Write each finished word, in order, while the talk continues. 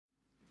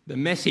The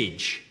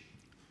message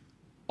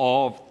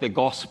of the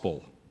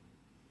gospel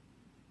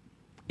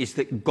is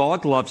that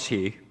God loves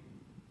you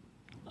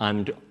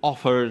and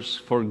offers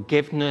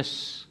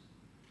forgiveness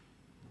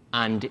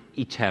and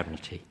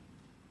eternity.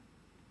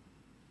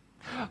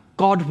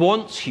 God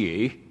wants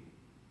you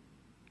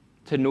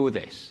to know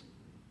this.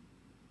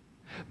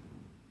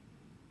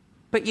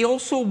 But he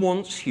also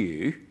wants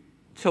you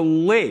to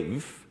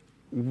live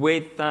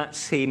with that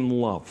same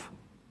love.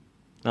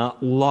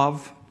 That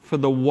love for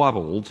the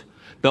world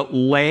that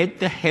led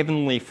the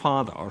Heavenly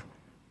Father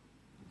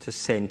to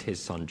send his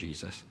Son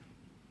Jesus.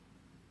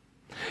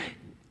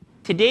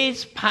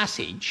 Today's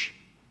passage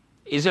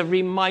is a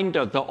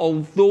reminder that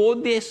although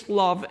this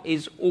love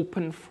is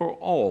open for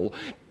all,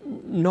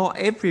 not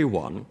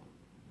everyone,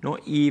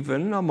 not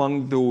even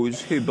among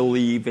those who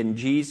believe in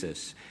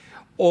Jesus,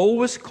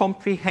 always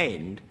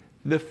comprehend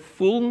the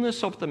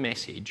fullness of the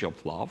message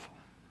of love.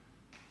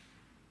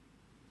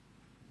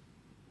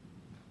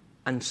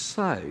 And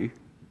so,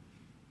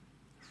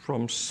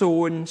 from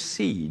sown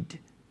seed,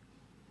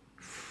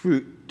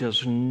 fruit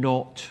does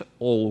not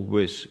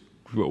always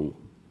grow.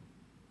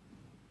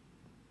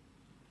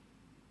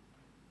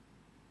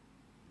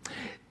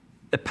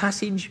 The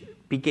passage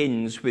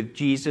begins with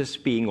Jesus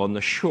being on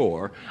the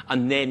shore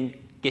and then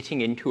getting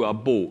into a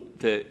boat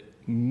that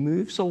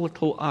moves a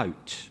little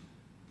out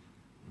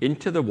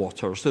into the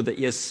water so that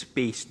he has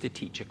space to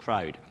teach a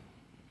crowd.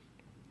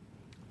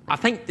 I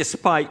think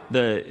despite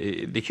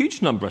the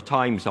huge number of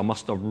times I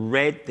must have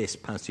read this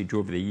passage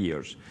over the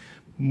years,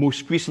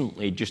 most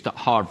recently just at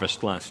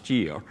Harvest last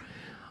year,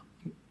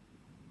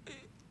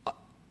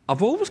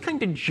 I've always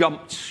kind of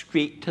jumped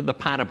straight to the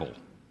parable.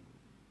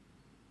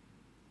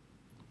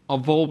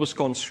 I've always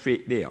gone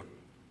straight there.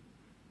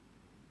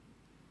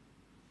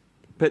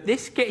 But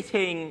this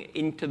getting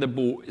into the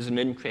boat is an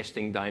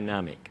interesting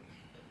dynamic.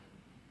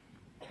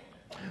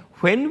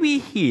 When we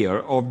hear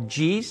of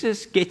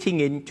Jesus getting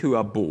into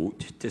a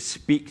boat to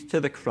speak to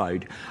the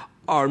crowd,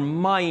 our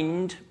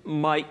mind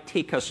might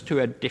take us to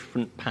a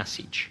different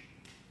passage.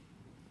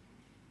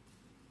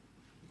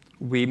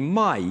 We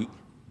might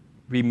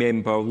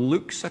remember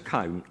Luke's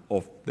account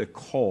of the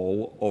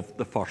call of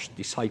the first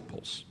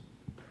disciples.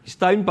 He's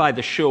down by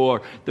the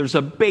shore, there's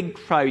a big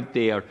crowd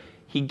there.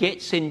 He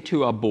gets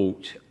into a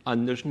boat,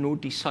 and there's no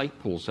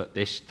disciples at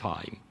this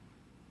time.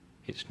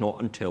 It's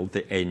not until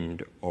the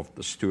end of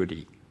the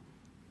story,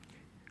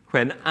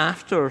 when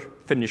after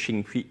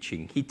finishing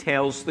preaching, he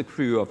tells the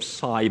crew of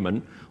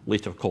Simon,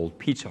 later called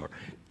Peter,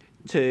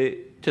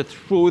 to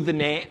throw the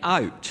net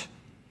out.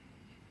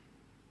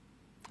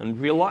 And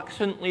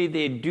reluctantly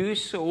they do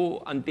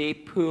so, and they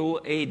pull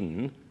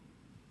in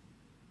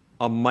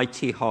a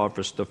mighty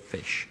harvest of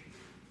fish.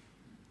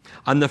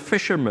 And the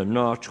fishermen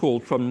are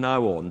told from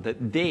now on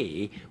that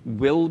they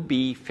will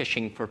be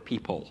fishing for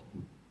people.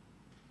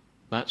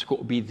 That's got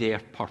to be their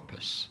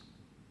purpose.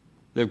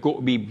 They've got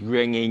to be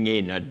bringing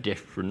in a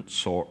different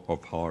sort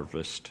of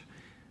harvest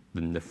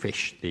than the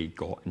fish they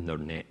got in their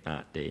net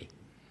that day.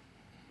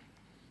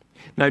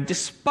 Now,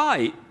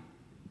 despite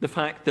the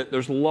fact that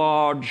there's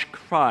large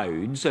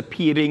crowds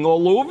appearing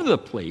all over the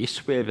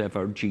place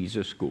wherever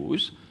Jesus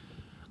goes,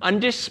 and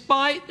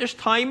despite there's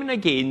time and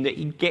again that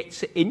he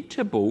gets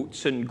into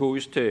boats and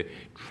goes to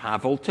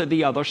travel to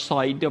the other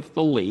side of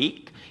the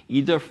lake,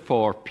 either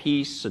for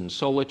peace and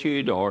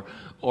solitude or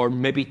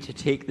maybe to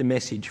take the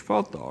message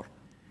further,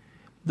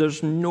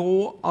 there's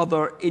no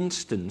other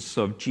instance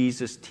of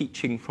Jesus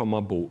teaching from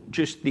a boat,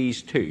 just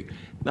these two.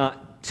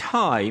 That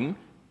time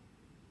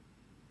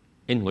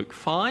in Luke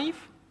 5,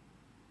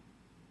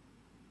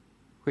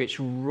 where it's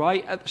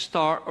right at the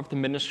start of the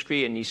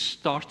ministry and he's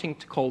starting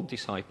to call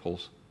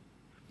disciples,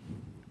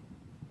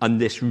 and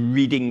this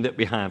reading that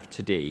we have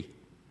today,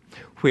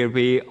 where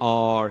we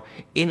are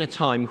in a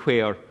time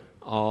where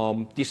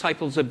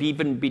disciples have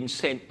even been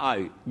sent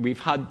out.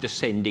 We've had the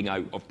sending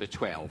out of the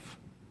 12.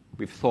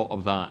 We've thought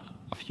of that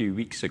a few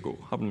weeks ago,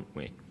 haven't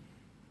we?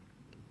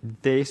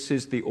 This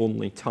is the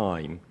only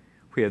time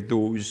where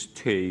those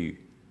two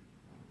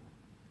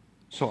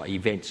sort of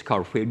events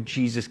occur, where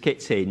Jesus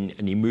gets in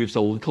and he moves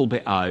a little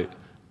bit out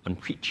and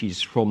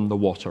preaches from the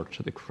water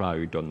to the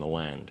crowd on the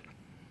land.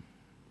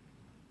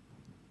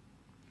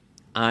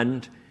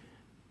 And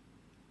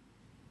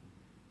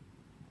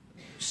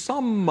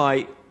some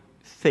might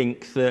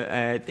think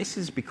that this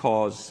is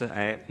because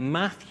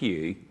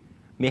Matthew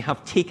may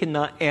have taken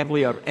that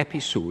earlier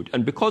episode,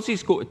 and because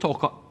he's going to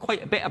talk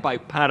quite a bit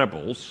about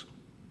parables,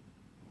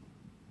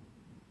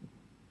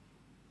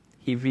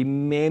 he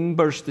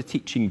remembers the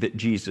teaching that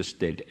Jesus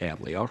did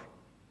earlier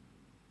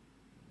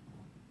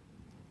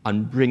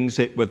and brings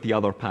it with the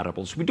other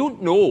parables. We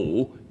don't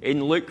know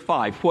in Luke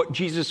 5 what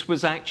Jesus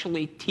was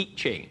actually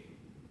teaching.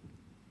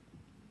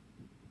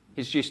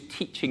 He's just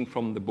teaching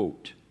from the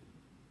boat.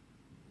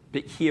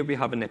 But here we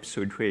have an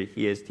episode where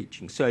he is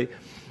teaching. So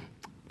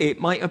it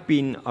might have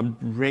been a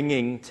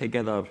bringing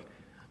together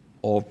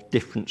of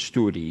different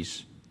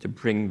stories to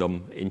bring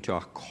them into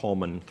a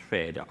common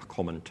thread at a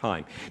common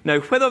time. Now,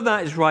 whether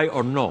that is right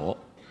or not,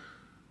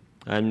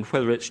 And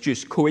whether it's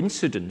just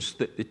coincidence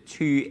that the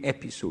two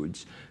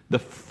episodes, the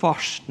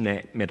first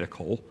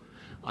miracle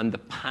and the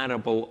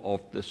parable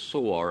of the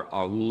sower,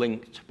 are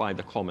linked by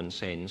the common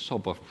sense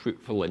of a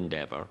fruitful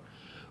endeavour,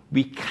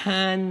 we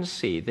can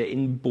say that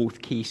in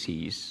both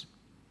cases,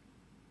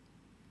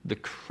 the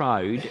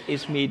crowd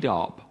is made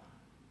up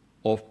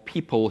of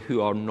people who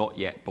are not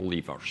yet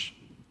believers.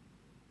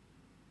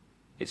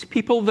 It's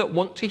people that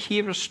want to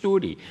hear a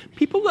story,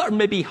 people that are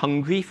maybe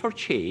hungry for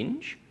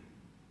change,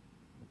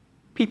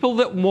 people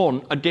that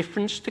want a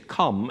difference to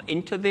come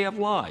into their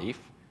life,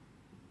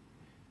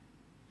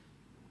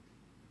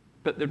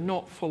 but they're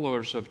not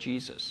followers of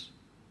Jesus.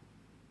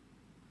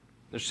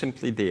 They're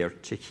simply there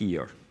to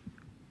hear.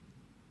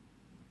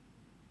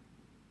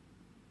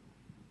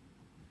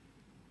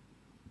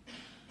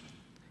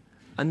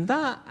 And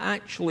that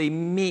actually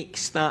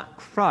makes that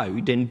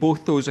crowd in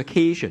both those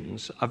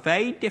occasions a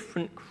very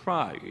different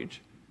crowd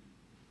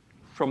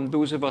from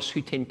those of us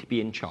who tend to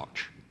be in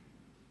church.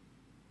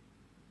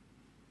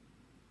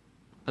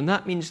 And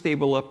that means they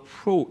will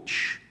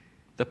approach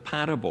the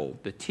parable,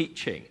 the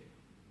teaching,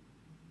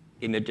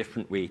 in a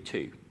different way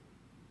too.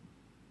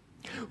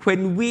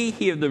 When we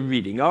hear the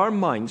reading, our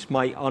minds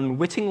might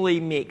unwittingly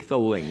make the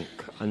link,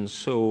 and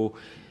so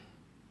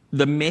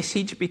the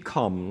message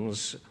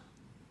becomes,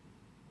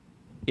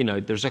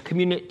 there's a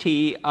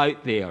community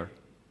out there.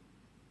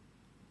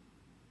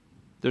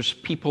 There's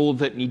people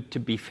that need to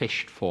be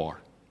fished for.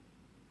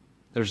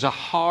 There's a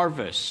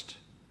harvest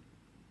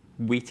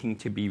waiting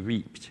to be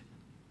reaped.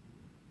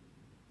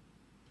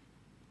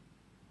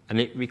 And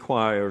it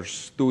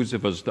requires those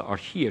of us that are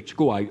here to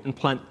go out and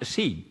plant the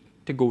seed,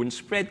 to go and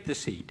spread the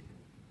seed.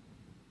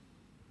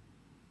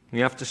 We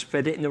have to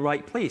spread it in the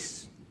right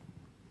place,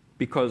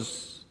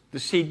 because the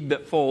seed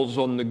that falls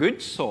on the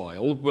good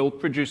soil will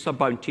produce a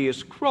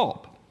bounteous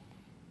crop.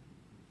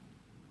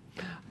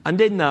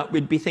 And in that,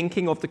 we'd be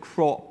thinking of the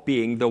crop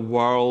being the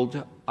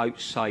world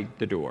outside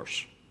the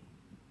doors,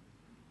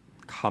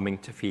 coming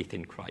to faith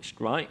in Christ,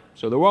 right?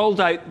 So the world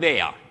out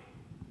there,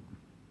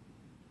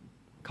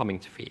 coming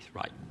to faith,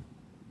 right?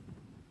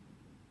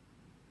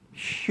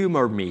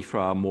 Humour me for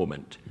a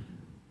moment.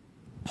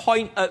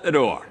 Point at the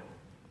door.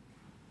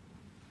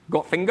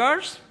 Got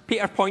fingers?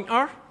 Peter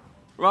Pointer?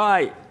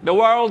 Right, the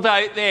world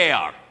out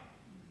there.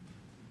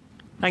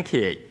 Thank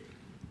you.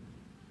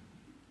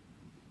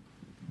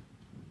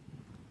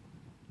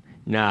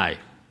 Now,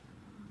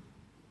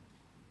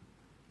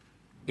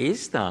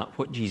 is that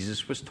what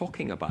Jesus was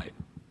talking about?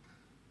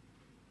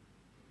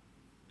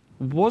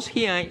 Was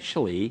he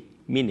actually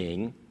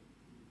meaning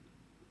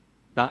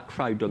that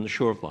crowd on the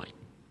shoreline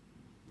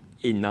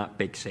in that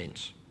big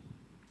sense?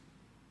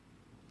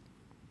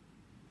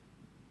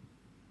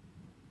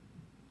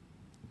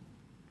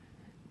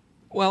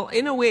 Well,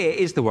 in a way, it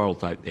is the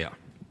world out there.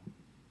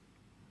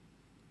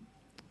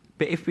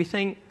 But if we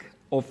think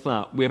of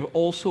that, we're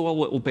also a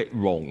little bit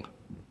wrong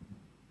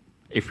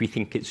if we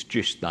think it's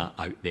just that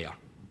out there.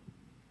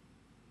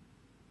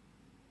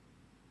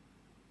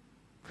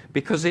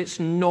 Because it's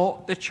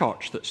not the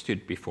church that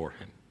stood before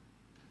him.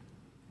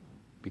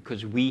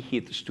 Because we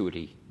hear the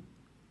story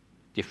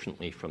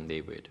differently from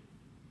they would.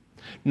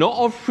 Not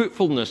of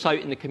fruitfulness out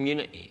in the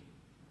community.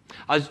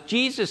 As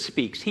Jesus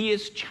speaks, he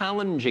is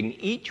challenging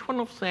each one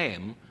of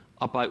them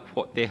about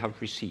what they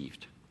have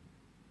received.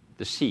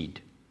 The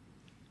seed,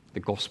 the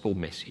gospel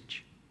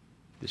message,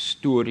 the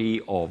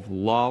story of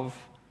love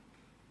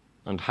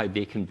and how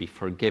they can be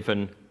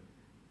forgiven,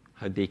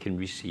 how they can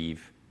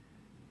receive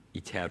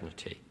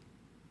eternity,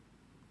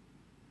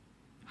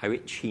 how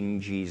it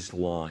changes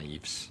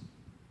lives.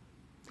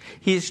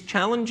 He is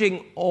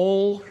challenging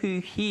all who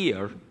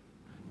hear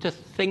to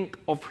think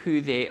of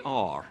who they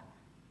are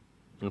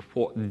and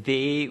what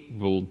they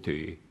will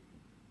do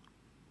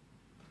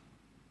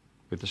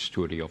with the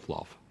story of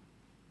love.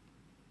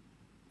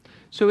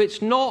 So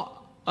it's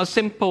not as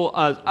simple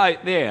as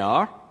out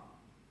there,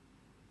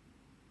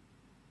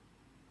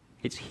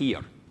 it's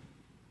here.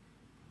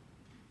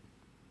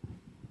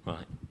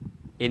 Right.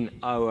 In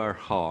our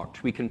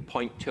heart, we can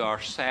point to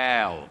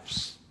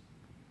ourselves.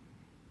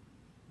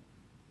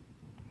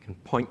 We can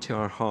point to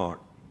our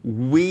heart.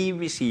 We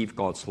receive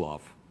God's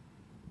love.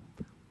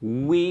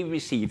 We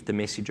receive the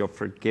message of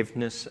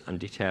forgiveness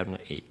and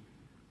eternity.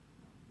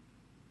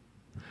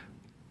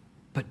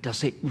 But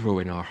does it grow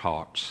in our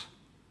hearts?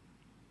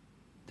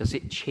 Does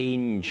it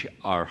change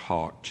our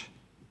heart?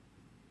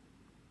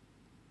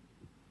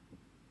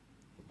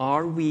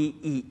 Are we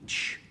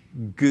each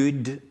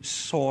good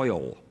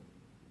soil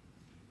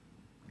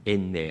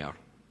in there,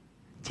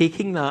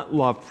 taking that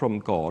love from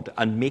God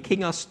and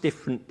making us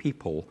different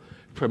people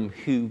from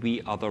who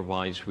we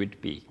otherwise would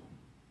be?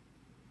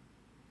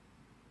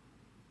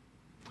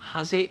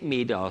 Has it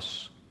made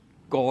us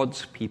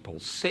God's people,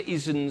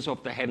 citizens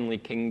of the heavenly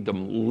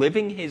kingdom,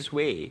 living his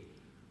way?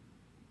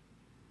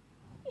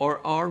 Or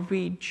are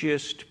we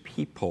just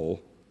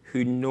people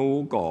who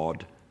know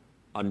God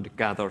and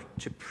gather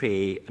to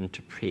pray and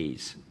to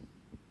praise?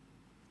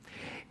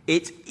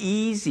 It's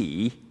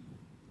easy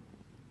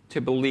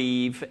to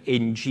believe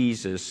in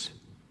Jesus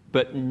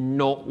but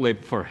not live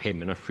for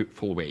him in a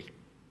fruitful way.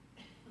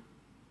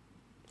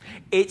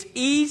 It's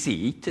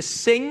easy to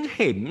sing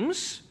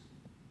hymns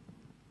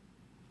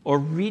or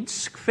read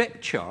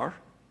scripture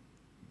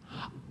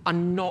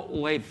and not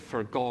live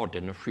for God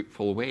in a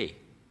fruitful way.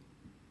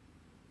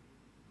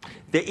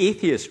 The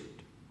atheist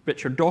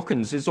Richard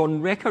Dawkins is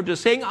on record as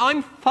saying,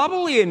 "I'm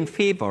thoroughly in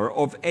favour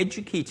of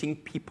educating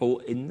people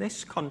in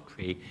this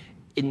country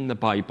in the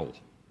Bible."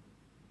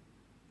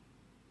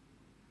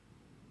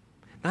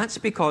 That's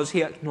because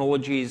he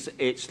acknowledges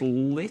its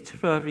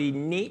literary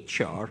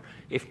nature,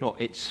 if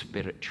not its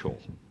spiritual.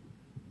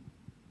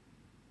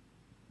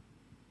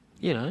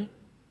 You know,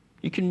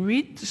 you can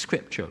read the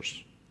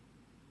scriptures.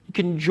 You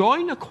can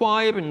join a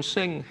choir and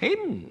sing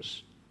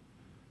hymns.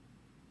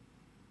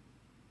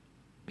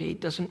 But it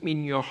doesn't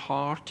mean your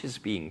heart is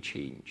being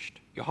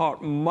changed. Your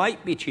heart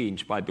might be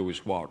changed by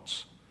those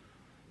words.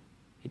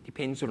 It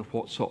depends on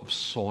what sort of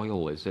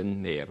soil is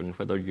in there and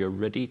whether you're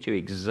ready to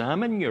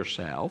examine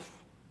yourself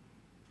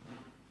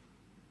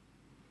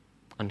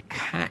and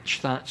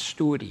catch that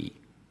story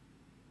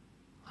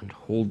and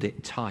hold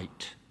it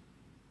tight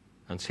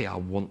and say, "I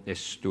want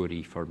this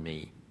story for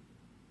me."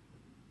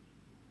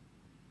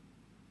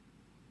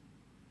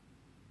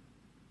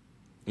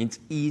 It's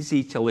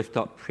easy to lift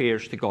up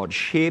prayers to God,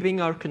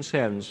 sharing our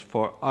concerns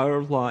for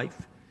our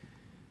life,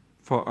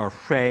 for our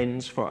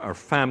friends, for our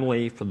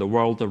family, for the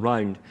world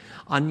around,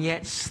 and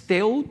yet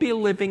still be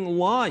living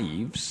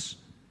lives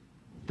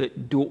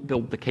that don't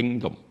build the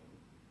kingdom.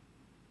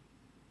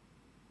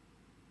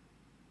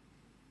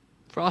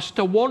 For us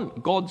to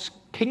want God's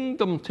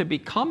kingdom to be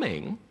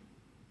coming,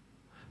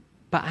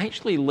 but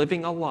actually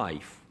living a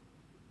life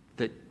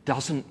that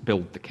doesn't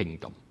build the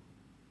kingdom,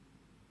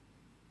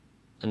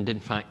 and in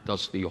fact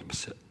does the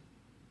opposite.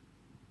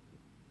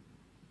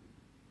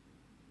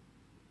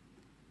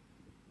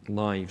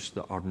 Lives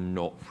that are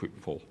not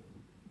fruitful,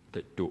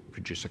 that don't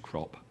produce a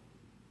crop.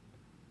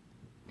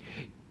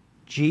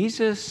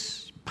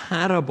 Jesus'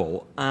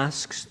 parable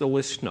asks the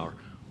listener,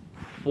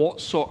 what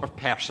sort of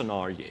person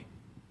are you?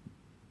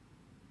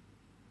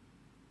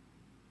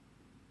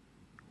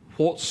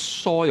 What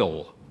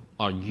soil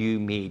are you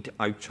made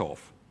out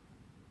of?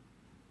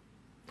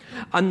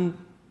 And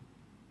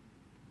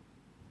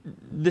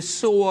the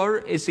sower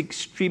is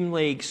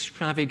extremely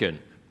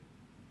extravagant.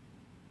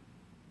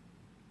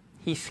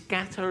 He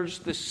scatters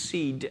the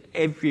seed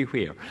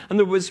everywhere. And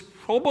there was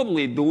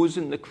probably those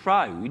in the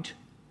crowd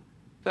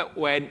that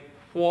went,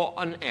 "What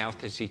on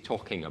earth is he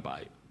talking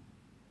about?"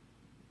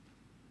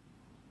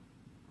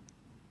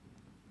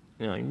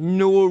 You know,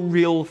 no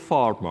real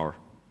farmer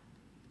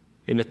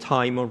in a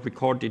time of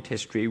recorded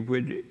history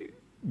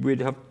would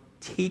have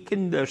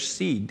taken their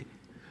seed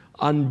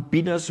and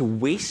been as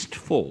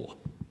wasteful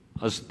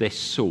as this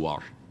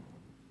sower.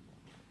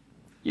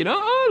 You know,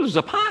 "Oh, there's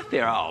a path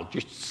there, I'll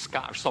just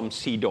scatter some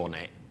seed on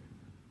it.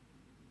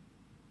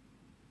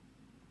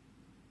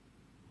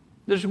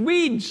 There's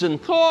weeds and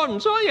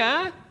thorns, oh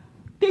yeah,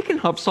 they can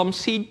have some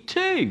seed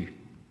too."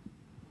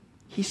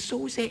 He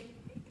sows it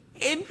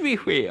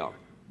everywhere.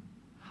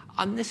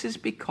 And this is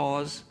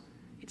because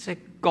it's a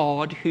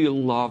God who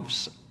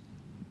loves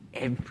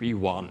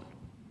everyone.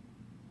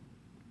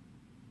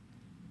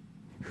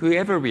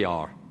 Whoever we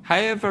are,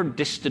 however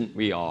distant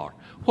we are,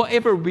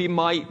 whatever we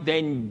might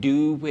then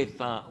do with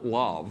that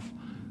love,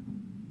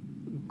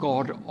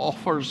 God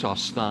offers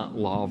us that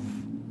love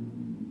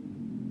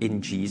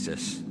in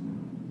Jesus.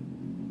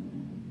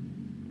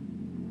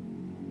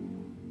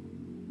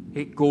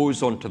 It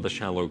goes onto the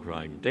shallow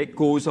ground. It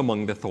goes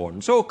among the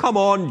thorns. "Oh, come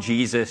on,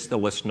 Jesus," the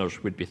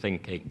listeners would be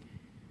thinking.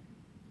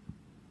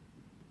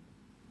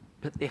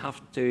 But they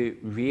have to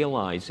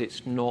realize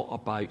it's not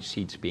about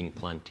seeds being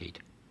planted.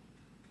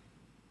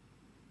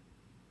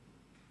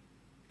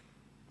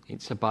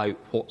 It's about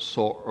what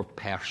sort of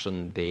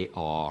person they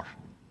are.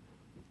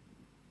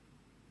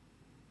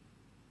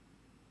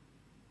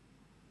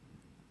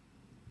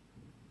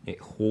 It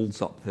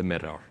holds up the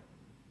mirror.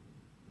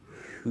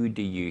 Who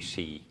do you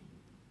see?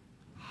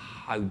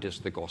 How does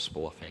the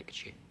gospel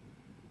affect you?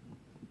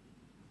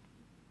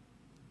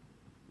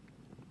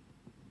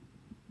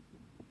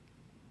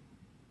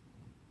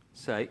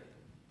 So,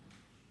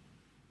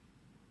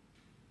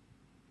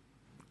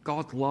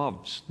 God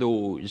loves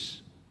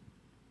those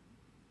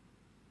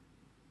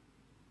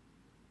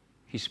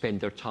who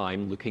spend their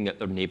time looking at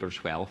their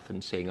neighbour's wealth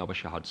and saying, "I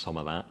wish I had some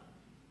of that."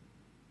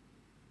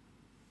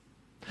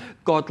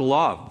 God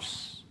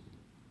loves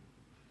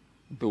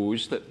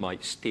those that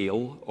might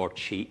steal or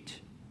cheat.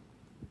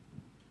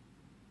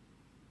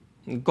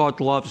 And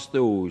God loves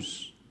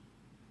those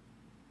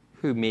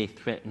who may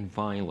threaten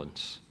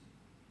violence.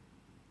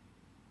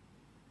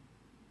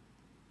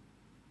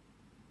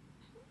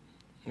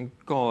 And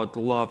God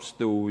loves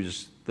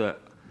those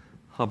that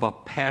have a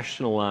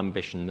personal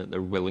ambition that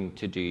they're willing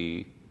to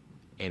do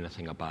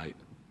anything about.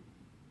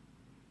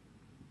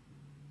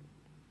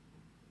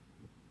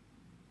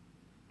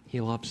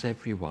 He loves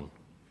everyone.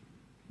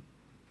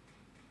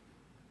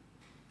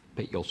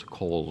 But he also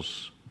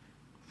calls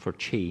for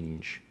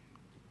change.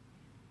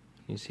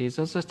 He says,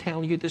 "As I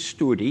tell you the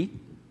story,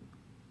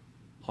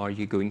 Are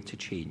you going to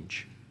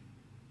change?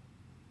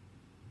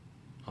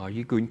 Are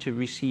you going to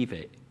receive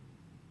it?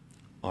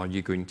 Are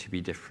you going to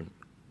be different?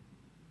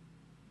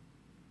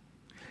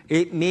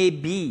 It may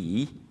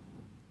be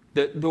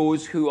that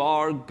those who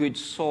are good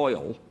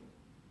soil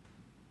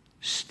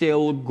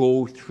still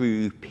go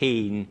through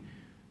pain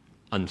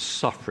and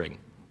suffering.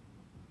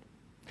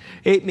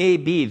 It may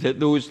be that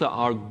those that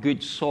are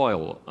good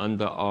soil and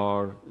that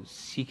are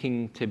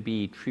seeking to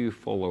be true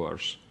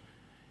followers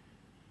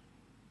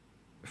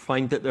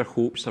find that their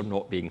hopes are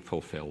not being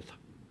fulfilled.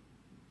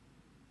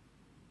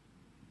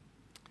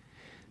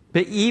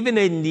 But even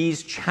in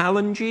these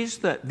challenges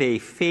that they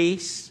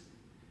face,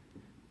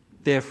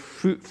 their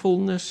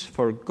fruitfulness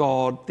for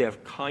God, their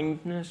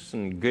kindness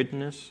and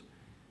goodness,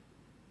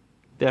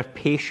 their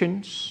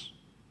patience,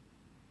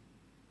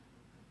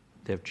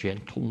 their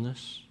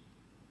gentleness,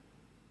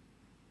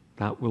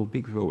 that will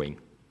be growing.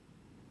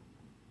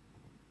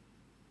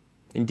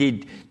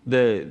 Indeed,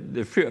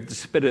 the fruit of the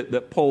Spirit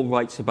that Paul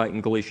writes about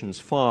in Galatians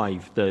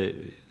 5,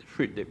 the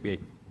fruit that we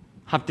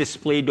have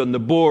displayed on the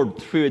board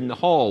through in the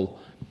hall,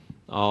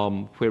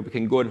 where we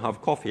can go and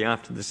have coffee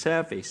after the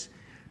service,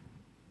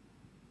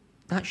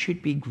 that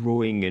should be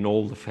growing in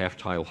all the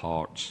fertile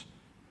hearts.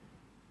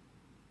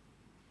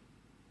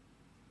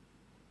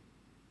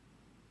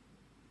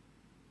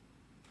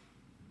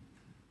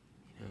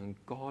 And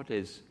God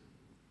is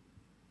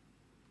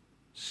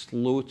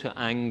slow to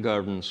anger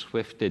and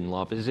swift in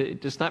love.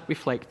 Does that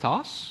reflect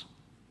us?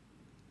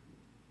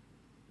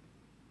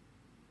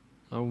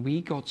 Are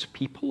we God's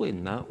people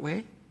in that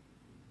way?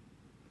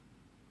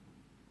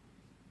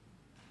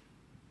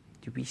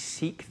 Do we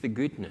seek the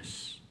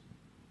goodness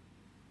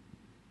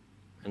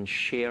and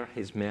share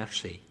his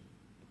mercy?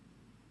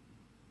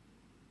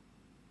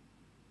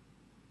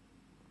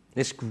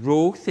 This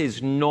growth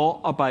is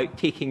not about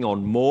taking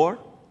on more.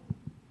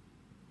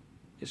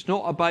 It's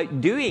not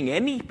about doing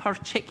any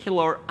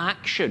particular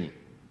action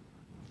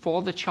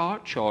for the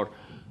church or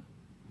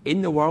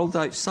in the world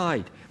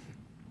outside.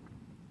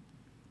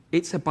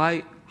 It's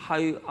about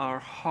how our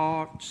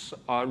hearts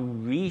are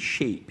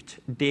reshaped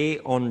day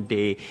on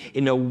day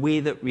in a way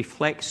that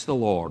reflects the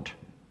Lord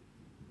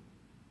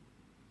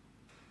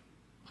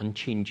and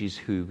changes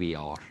who we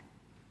are.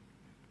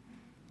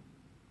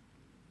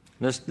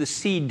 And as the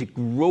seed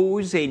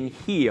grows in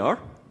here,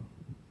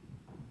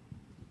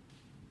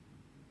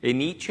 in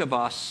each of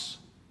us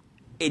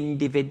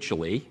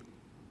individually,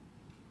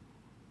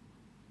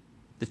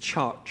 the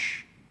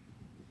church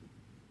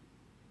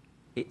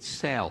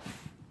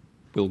itself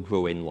will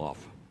grow in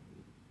love.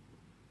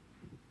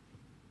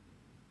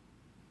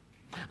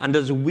 And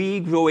as we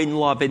grow in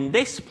love in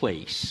this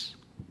place,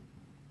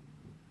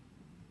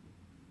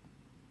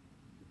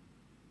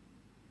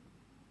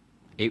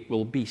 it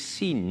will be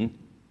seen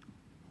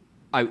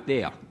out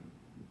there.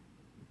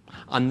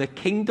 And the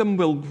kingdom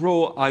will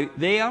grow out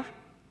there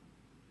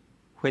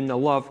when the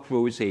love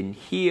grows in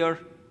here,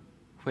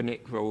 when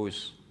it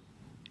grows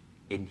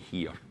in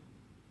here.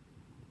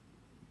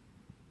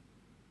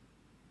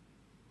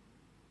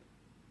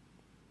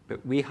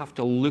 But we have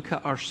to look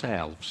at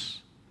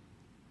ourselves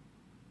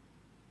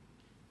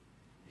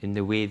in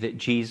the way that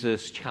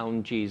Jesus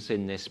challenges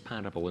in this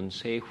parable and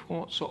say,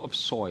 what sort of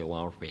soil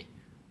are we?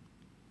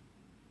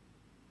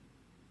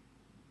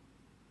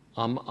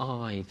 Am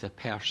I the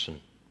person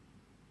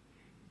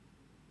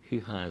who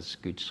has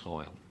good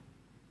soil?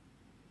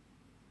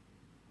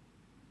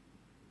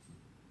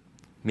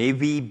 May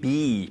we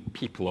be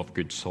people of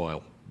good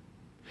soil,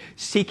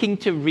 seeking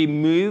to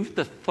remove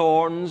the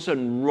thorns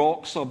and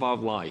rocks of our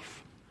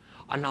life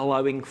and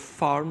allowing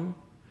firm,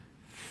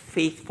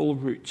 faithful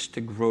roots to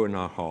grow in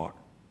our heart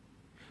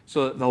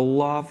so that the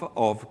love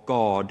of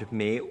God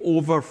may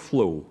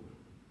overflow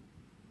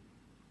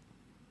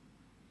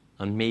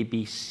and may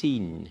be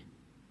seen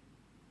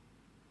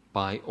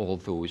by all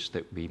those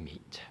that we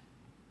meet.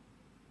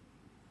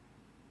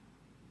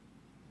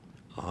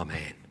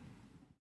 Amen.